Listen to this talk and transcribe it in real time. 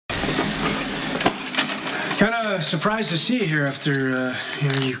Kind of surprised to see you here after,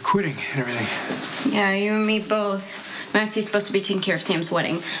 you quitting and everything. Yeah, you and me both. Maxie's supposed to be taking care of Sam's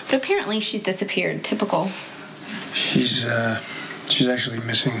wedding, but apparently she's disappeared. Typical. She's actually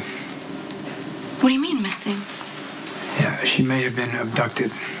missing. What do you mean, missing? Yeah, she may have been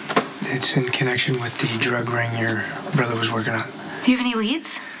abducted. It's in connection with the drug ring your brother was working on. Do you have any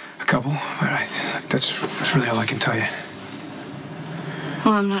leads? A couple, but that's really all I can tell you.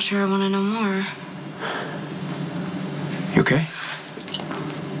 Well, I'm not sure I want to know more. You okay?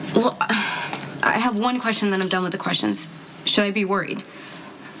 Well, I have one question, then I'm done with the questions. Should I be worried?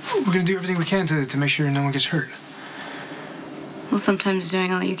 We're going to do everything we can to make sure no one gets hurt. Well, sometimes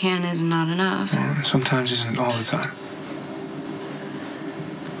doing all you can is not enough. Well, sometimes isn't all the time.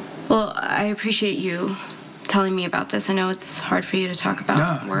 Well, I appreciate you telling me about this. I know it's hard for you to talk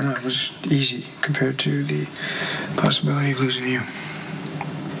about work. No, it was easy compared to the possibility of losing you.